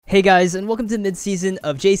Hey guys, and welcome to mid-season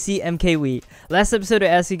of JCMKWii. Last episode I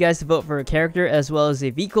asked you guys to vote for a character as well as a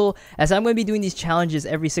vehicle, as I'm going to be doing these challenges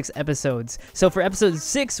every 6 episodes. So for episode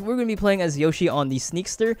 6, we're going to be playing as Yoshi on the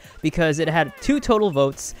Sneakster, because it had 2 total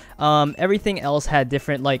votes. Everything else had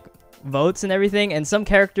different, votes and everything, and some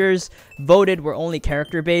characters voted were only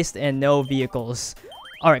character-based and no vehicles.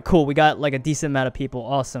 Alright, cool. We got a decent amount of people.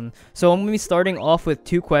 Awesome. So I'm going to be starting off with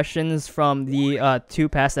 2 questions from the 2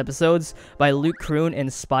 past episodes by Luke Kroon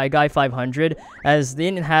and Spy Guy 500, as they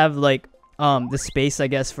didn't have the space, I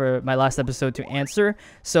guess, for my last episode to answer.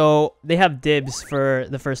 So they have dibs for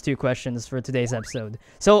the first 2 questions for today's episode.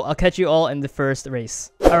 So I'll catch you all in the first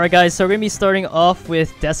race. Alright guys, so we're going to be starting off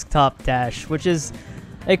with Desktop Dash, which is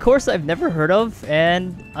a course I've never heard of,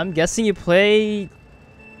 and I'm guessing you play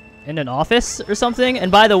in an office or something.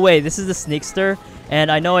 And by the way, this is the Sneakster,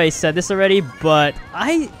 and I know I said this already, but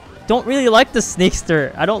I don't really like the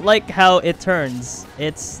Sneakster. I don't like how it turns.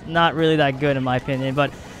 It's not really that good in my opinion,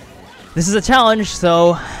 but this is a challenge,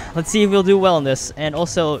 so let's see if we'll do well in this. And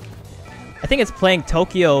also, I think it's playing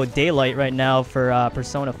Tokyo Daylight right now for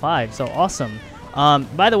Persona 5, so awesome.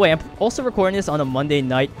 By the way, I'm also recording this on a Monday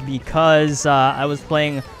night because I was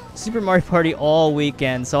playing Super Mario Party all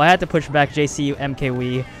weekend, so I had to push back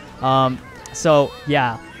JCMKWii. So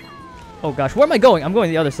yeah. Oh gosh, where am I going? I'm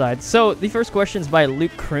going the other side. So the first question is by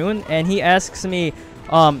Luke Kroon, and he asks me,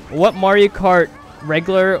 what Mario Kart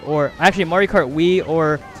regular, or actually Mario Kart Wii,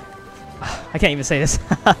 or I can't even say this.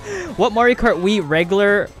 What Mario Kart Wii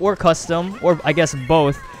regular or custom, or I guess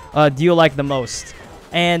both, do you like the most?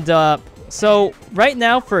 And so right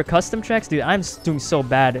now for custom tracks, dude, I'm doing so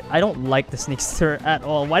bad. I don't like the Sneakster at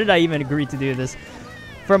all. Why did I even agree to do this?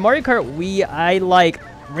 For Mario Kart Wii, I like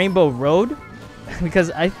Rainbow Road, because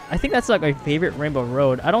I think that's my favorite Rainbow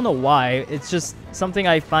Road. I don't know why. It's just something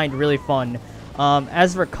I find really fun.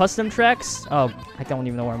 As for custom tracks, oh, I don't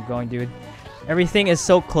even know where I'm going, dude. Everything is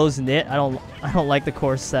so close-knit. I don't like the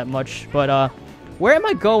course that much. But where am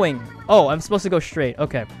I going? Oh, I'm supposed to go straight.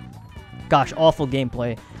 Okay. Gosh, awful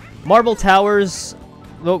gameplay. Marble Towers,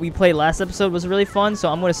 what we played last episode, was really fun, so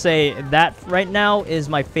I'm going to say that right now is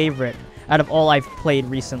my favorite out of all I've played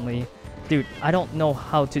recently. Dude, I don't know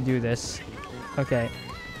how to do this. Okay.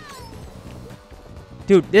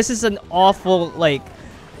 Dude, this is an awful,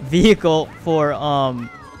 vehicle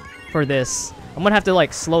for this. I'm gonna have to,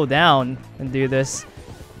 slow down and do this.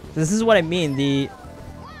 This is what I mean. The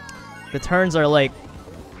turns are,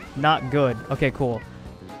 not good. Okay, cool.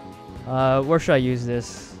 Where should I use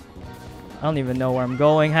this? I don't even know where I'm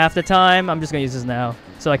going half the time. I'm just gonna use this now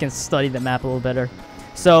so I can study the map a little better.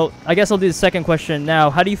 So, I guess I'll do the second question now.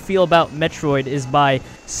 How do you feel about Metroid is by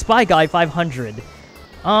Spy Guy 500.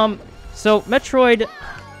 So Metroid,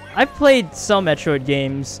 I've played some Metroid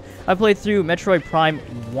games. I played through Metroid Prime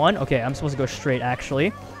 1. Okay, I'm supposed to go straight,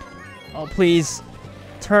 actually. Oh, please.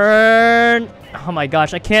 Turn. Oh my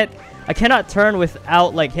gosh, I cannot turn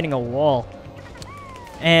without, hitting a wall.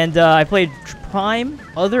 And, I played Prime,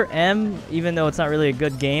 Other M, even though it's not really a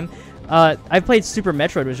good game. I played Super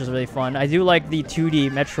Metroid, which was really fun. I do like the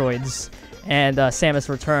 2D Metroids, and Samus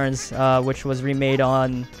Returns, which was remade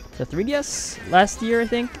on the 3DS last year, I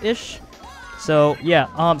think-ish. So,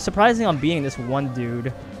 yeah, surprising I'm beating this one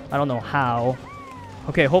dude. I don't know how.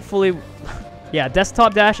 Okay, hopefully... yeah,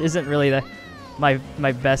 Desktop Dash isn't really my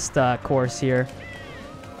best course here.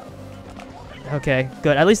 Okay,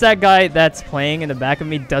 good. At least that guy that's playing in the back of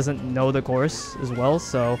me doesn't know the course as well,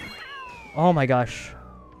 so... oh my gosh.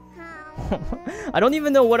 I don't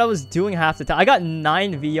even know what I was doing half the time. I got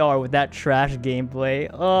 9 VR with that trash gameplay.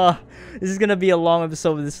 Ugh. This is gonna be a long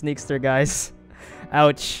episode with the Sneakster, guys.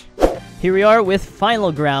 Ouch. Here we are with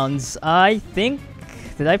Final Grounds. I think...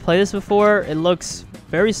 did I play this before? It looks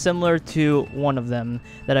very similar to one of them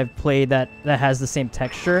that I've played that has the same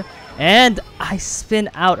texture. And I spin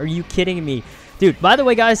out. Are you kidding me? Dude, by the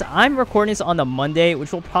way, guys, I'm recording this on the Monday,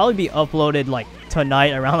 which will probably be uploaded,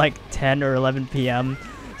 tonight around, 10 or 11 p.m.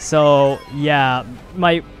 So, yeah,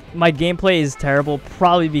 my gameplay is terrible,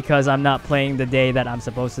 probably because I'm not playing the day that I'm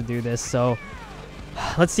supposed to do this. So,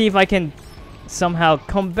 let's see if I can somehow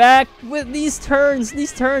come back with these turns.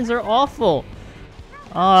 These turns are awful.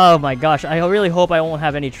 Oh my gosh, I really hope I won't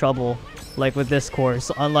have any trouble, with this course,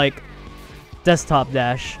 unlike Desktop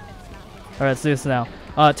Dash. Alright, let's do this now.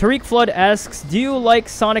 Tariq Flood asks, do you like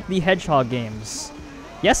Sonic the Hedgehog games?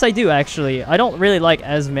 Yes, I do, actually. I don't really like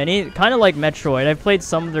as many. Kind of like Metroid. I've played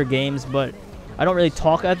some of their games, but I don't really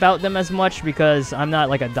talk about them as much because I'm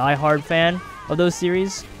not, a die-hard fan of those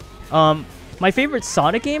series. My favorite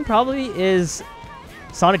Sonic game probably is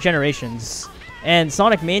Sonic Generations. And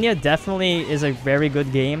Sonic Mania definitely is a very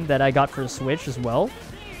good game that I got for the Switch as well.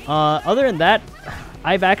 Other than that,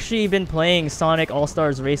 I've actually been playing Sonic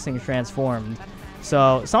All-Stars Racing Transformed.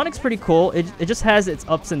 So Sonic's pretty cool. It just has its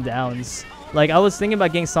ups and downs. Like, I was thinking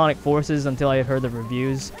about getting Sonic Forces until I heard the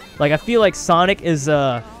reviews. Like, I feel like Sonic is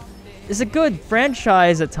a good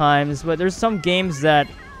franchise at times, but there's some games that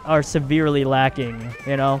are severely lacking,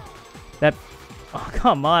 you know? That, oh,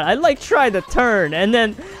 come on. I, like, tried to turn, and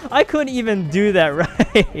then I couldn't even do that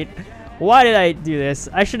right. Why did I do this?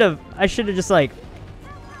 I should have just, like,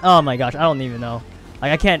 oh my gosh, I don't even know.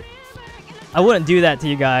 Like, I wouldn't do that to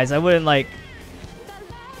you guys. I wouldn't, like,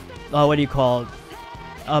 what do you call it?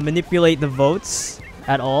 Manipulate the votes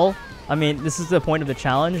at all. I mean, this is the point of the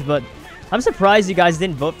challenge, but I'm surprised you guys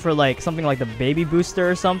didn't vote for like something like the baby booster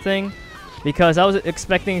or something, because I was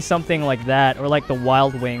expecting something like that, or like the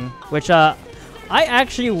wild wing, which I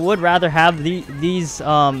actually would rather have these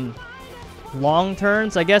long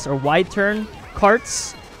turns, I guess, or wide turn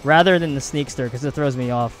carts rather than the sneakster, because it throws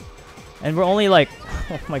me off. And we're only like,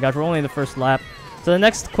 oh my gosh, we're only in the first lap. So the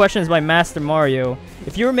next question is by Master Mario.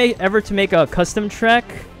 If you were ever to make a custom track,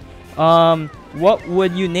 what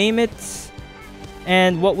would you name it?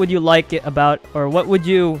 And what would you like it about? Or what would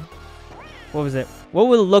you... What was it? What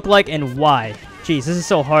would it look like and why? Jeez, this is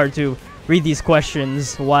so hard to read these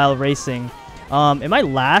questions while racing. Am I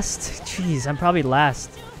last? Jeez, I'm probably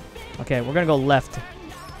last. Okay, we're gonna go left.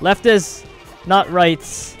 Left is not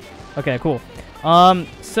right. Okay, cool.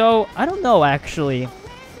 So, I don't know, actually.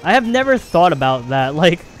 I have never thought about that.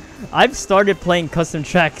 Like, I've started playing custom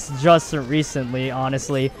tracks just recently,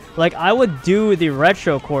 honestly. Like, I would do the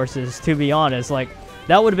retro courses, to be honest. Like,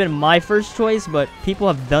 that would have been my first choice, but people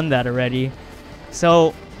have done that already.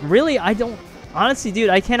 So, really, I don't... Honestly, dude,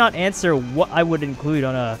 I cannot answer what I would include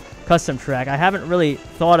on a custom track. I haven't really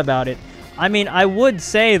thought about it. I mean, I would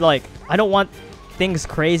say, like, I don't want things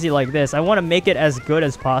crazy like this. I want to make it as good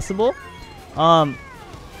as possible. And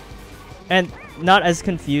not as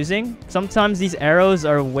confusing. Sometimes these arrows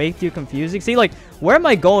are way too confusing. See, like, where am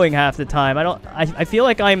I going half the time? I feel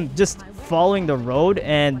like I'm just following the road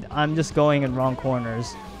and I'm just going in wrong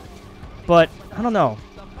corners. But I don't know.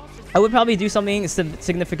 I would probably do something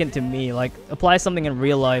significant to me, like apply something in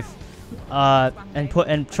real life,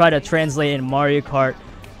 and try to translate in Mario Kart.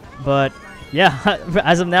 But yeah,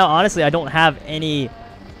 as of now, honestly, I don't have any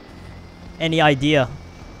idea.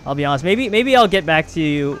 I'll be honest. Maybe I'll get back to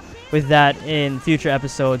you with that in future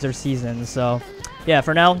episodes or seasons. So yeah,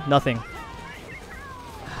 for now, nothing.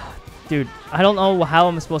 Dude, I don't know how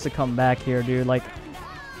I'm supposed to come back here, dude. Like,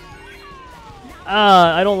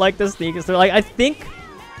 I don't like the sneakster. Like, I think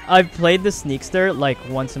I've played the sneakster like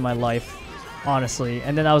once in my life, honestly,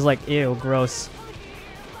 and then I was like, ew, gross.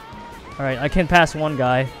 All right, I can pass one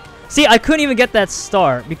guy. See, I couldn't even get that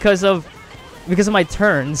star because of my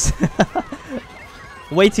turns.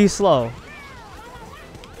 Way too slow.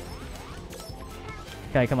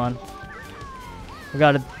 Okay, come on. We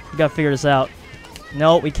gotta figure this out.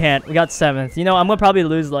 No, we can't. We got 7th. You know, I'm gonna probably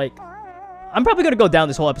lose, like... I'm probably gonna go down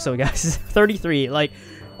this whole episode, guys. 33. Like,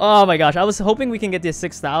 oh my gosh. I was hoping we can get to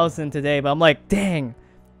 6,000 today, but I'm like, dang.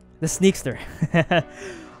 The sneakster.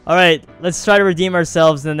 Alright, let's try to redeem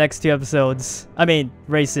ourselves in the next 2 episodes. I mean,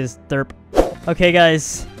 races. Derp. Okay,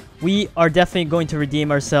 guys. We are definitely going to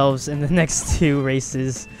redeem ourselves in the next 2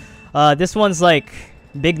 races. This one's like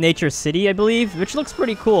Big Nature City, I believe, which looks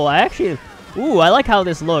pretty cool. I like how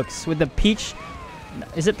this looks with the peach.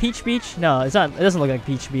 Is it Peach Beach? No, it's not. It doesn't look like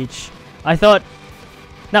Peach Beach. I thought,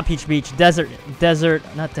 not Peach Beach, not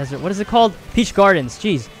desert. What is it called? Peach Gardens.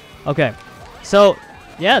 Jeez. Okay. So,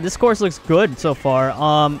 yeah, this course looks good so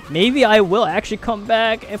far. Maybe I will actually come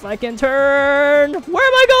back if I can turn. Where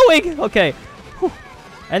am I going? Okay. Whew.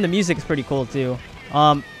 And the music is pretty cool too.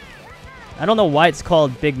 I don't know why it's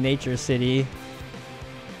called Big Nature City.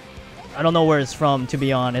 I don't know where it's from, to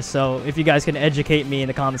be honest. So if you guys can educate me in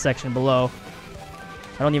the comment section below.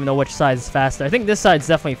 I don't even know which side is faster. I think this side's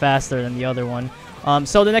definitely faster than the other one.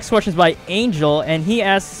 So the next question is by Angel, and he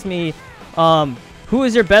asks me, who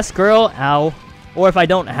is your best girl? Ow. Or if I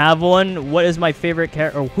don't have one, what is my favorite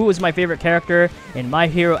character, or who is my favorite character in My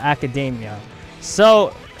Hero Academia?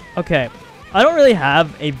 So, okay. I don't really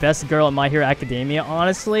have a best girl in My Hero Academia,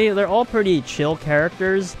 honestly. They're all pretty chill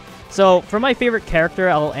characters. So, for my favorite character,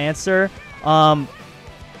 I'll answer,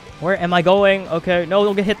 where am I going? Okay, no,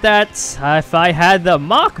 don't hit that. If I had the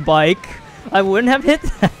Mach Bike, I wouldn't have hit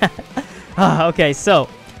that. Okay, so,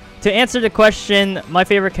 to answer the question, my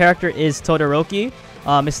favorite character is Todoroki,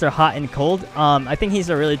 Mr. Hot and Cold. I think he's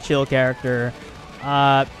a really chill character.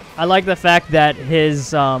 I like the fact that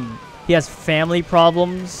his, he has family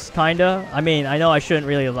problems, kinda. I mean, I know I shouldn't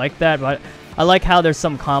really like that, but I like how there's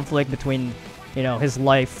some conflict between, you know, his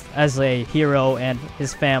life as a hero and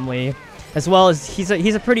his family. as well as he's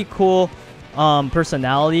a pretty cool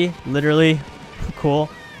personality, literally cool,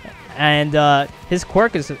 and his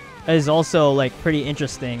quirk is also like pretty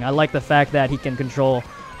interesting. I like the fact that he can control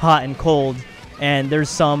hot and cold, and there's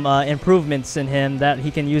some improvements in him that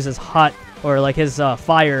he can use as hot or like his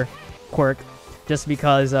fire quirk, just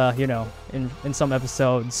because you know, in some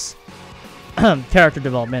episodes character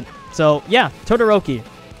development. So yeah, Todoroki.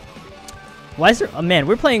 Why is there... Oh, man,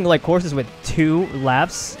 we're playing, like, courses with 2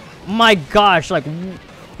 laps. My gosh, like,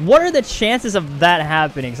 what are the chances of that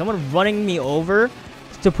happening? Someone running me over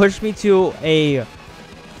to push me to a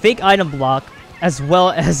fake item block, as well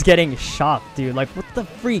as getting shocked, dude. Like, what the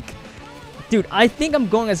freak? Dude, I think I'm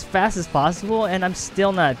going as fast as possible, and I'm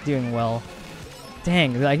still not doing well.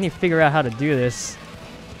 Dang, I need to figure out how to do this.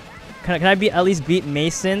 Can I at least beat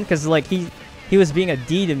Mason? Because, like, he was being a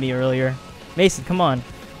D to me earlier. Mason, come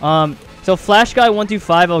on. So Flash Guy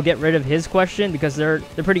 125, I'll get rid of his question because they're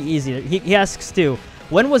pretty easy. He asks too,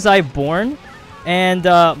 when was I born? And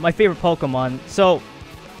my favorite Pokemon. So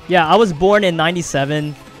yeah, I was born in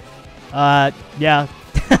 '97. Yeah,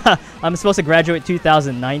 I'm supposed to graduate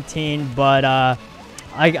 2019, but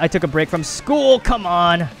I took a break from school. Come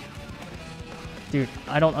on, dude,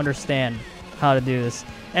 I don't understand how to do this.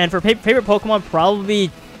 And for favorite Pokemon,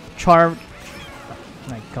 probably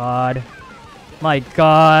my God.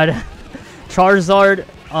 Charizard.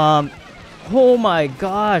 Oh my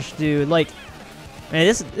gosh, dude. Like, man,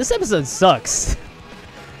 this episode sucks.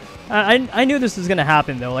 I knew this was gonna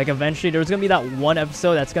happen though. Like, eventually there was gonna be that one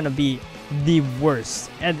episode that's gonna be the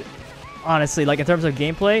worst. And honestly, like, in terms of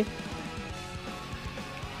gameplay,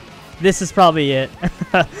 this is probably it.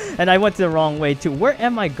 And I went the wrong way too. Where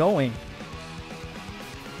am I going?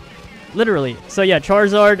 Literally. So yeah,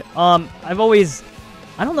 Charizard. I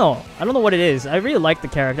don't know what it is. I really like the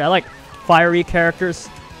character. I like fiery characters.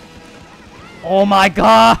 Oh my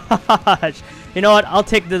gosh. You know what? I'll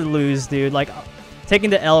take the lose, dude. Like,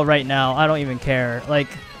 taking the L right now. I don't even care. Like,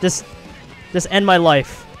 just end my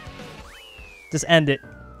life. Just end it.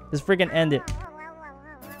 Just freaking end it.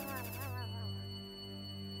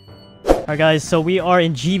 Alright guys, so we are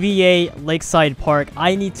in GBA Lakeside Park.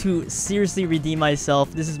 I need to seriously redeem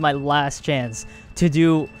myself. This is my last chance to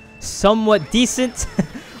do somewhat decent.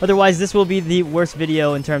 Otherwise, this will be the worst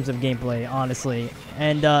video in terms of gameplay, honestly.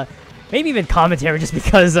 And maybe even commentary, just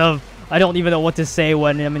because of I don't even know what to say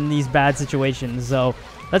when I'm in these bad situations. So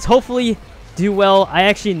let's hopefully do well. I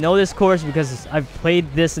actually know this course because I've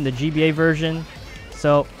played this in the GBA version.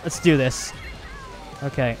 So let's do this.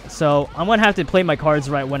 Okay, so I'm going to have to play my cards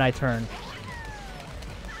right when I turn.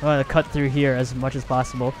 I'm going to cut through here as much as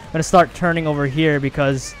possible. I'm going to start turning over here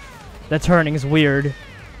because the turning is weird.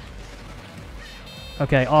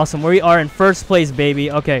 Okay, awesome. We are in first place, baby.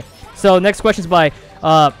 Okay, so next question's by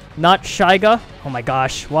Not Shiga. Oh my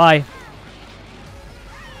gosh, why?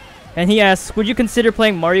 And he asks, would you consider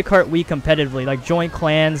playing Mario Kart Wii competitively, like join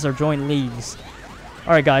clans or join leagues?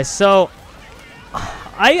 Alright guys, so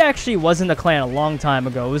I actually was in the clan a long time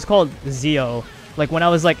ago. It was called Zeo, like when I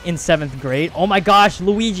was like in 7th grade. Oh my gosh,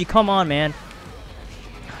 Luigi, come on, man.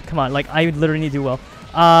 Come on, like I literally need to do well.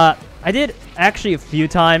 I did actually a few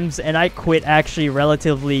times, and I quit actually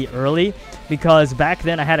relatively early because back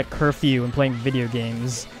then I had a curfew in playing video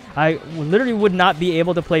games. I literally would not be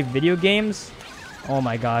able to play video games. Oh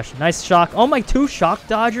my gosh, nice shock. Oh my, 2 shock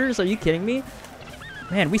dodgers? Are you kidding me?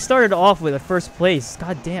 Man, we started off with a first place.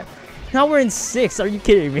 God damn. Now we're in 6th. Are you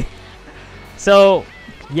kidding me? So,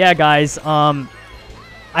 yeah, guys.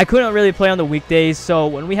 I couldn't really play on the weekdays, so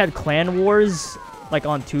when we had clan wars, like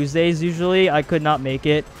on Tuesdays usually, I could not make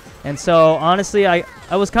it. And so, honestly, I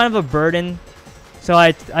was kind of a burden. So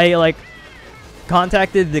I like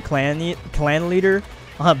contacted the clan leader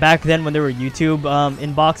back then when there were YouTube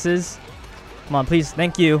inboxes. Come on, please,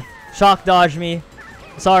 thank you. Shock dodge me.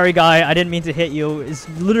 Sorry, guy, I didn't mean to hit you. It's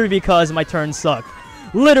literally because my turn sucked.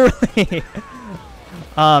 Literally.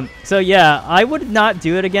 So yeah, I would not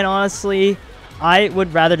do it again, honestly. I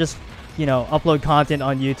would rather just, you know, upload content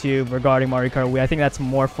on YouTube regarding Mario Kart Wii. I think that's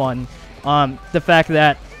more fun. The fact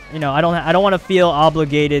that, you know, I don't want to feel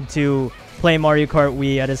obligated to play Mario Kart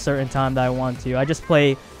Wii at a certain time that I want to. I just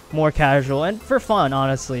play more casual and for fun,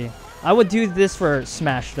 honestly. I would do this for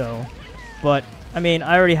Smash though, but I mean,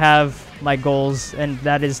 I already have my goals, and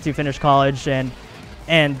that is to finish college and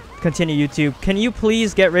continue YouTube. Can you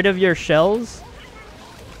please get rid of your shells?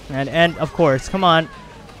 And of course, come on.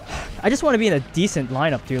 I just want to be in a decent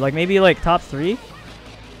lineup, dude. Like maybe like top 3.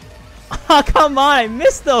 Oh, come on, I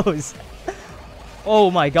missed those.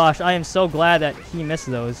 Oh my gosh, I am so glad that he missed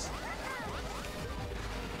those.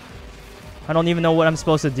 I don't even know what I'm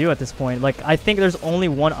supposed to do at this point. Like, I think there's only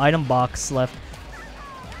one item box left.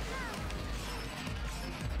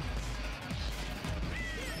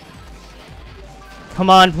 Come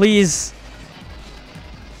on, please.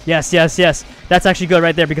 Yes, yes, yes. That's actually good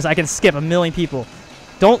right there because I can skip a million people.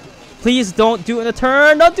 Please don't do a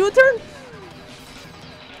turn. Don't do a turn.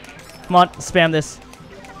 Come on, spam this.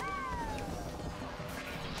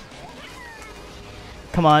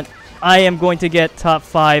 Come on. I am going to get top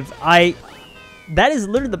 5. That is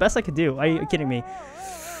literally the best I could do. Are you kidding me?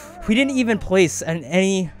 We didn't even place in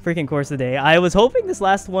any freaking course today. I was hoping this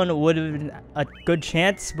last one would have been a good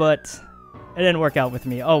chance, but it didn't work out with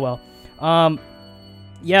me. Oh well.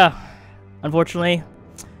 Yeah. Unfortunately,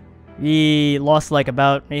 we lost like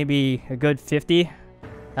about maybe a good 50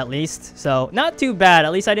 at least. So not too bad.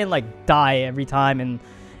 At least I didn't like die every time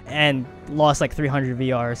and lost like 300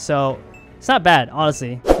 VR. So it's not bad,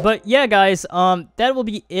 honestly. But yeah, guys, that will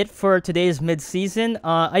be it for today's mid-season.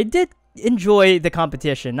 I did enjoy the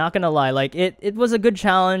competition, not gonna lie. Like it was a good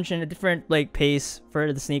challenge and a different like pace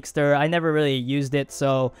for the sneakster. I never really used it,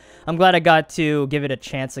 so I'm glad I got to give it a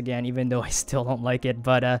chance again, even though I still don't like it.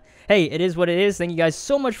 But hey, it is what it is. Thank you guys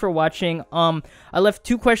so much for watching. I left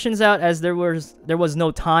 2 questions out as there was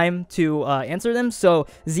no time to answer them. So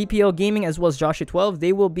DPYEO Gaming as well as Joshua12,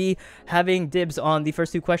 they will be having dibs on the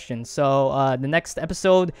first 2 questions. So the next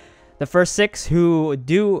episode, the first 6 who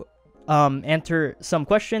do answer some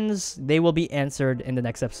questions, they will be answered in the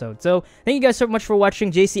next episode. So thank you guys so much for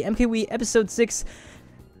watching JCMKWii episode 6.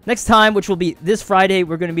 Next time, which will be this Friday,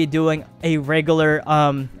 we're going to be doing a regular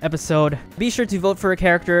episode. Be sure to vote for a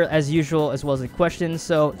character as usual, as well as the questions.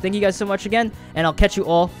 So thank you guys so much again, and I'll catch you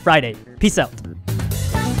all Friday. Peace out.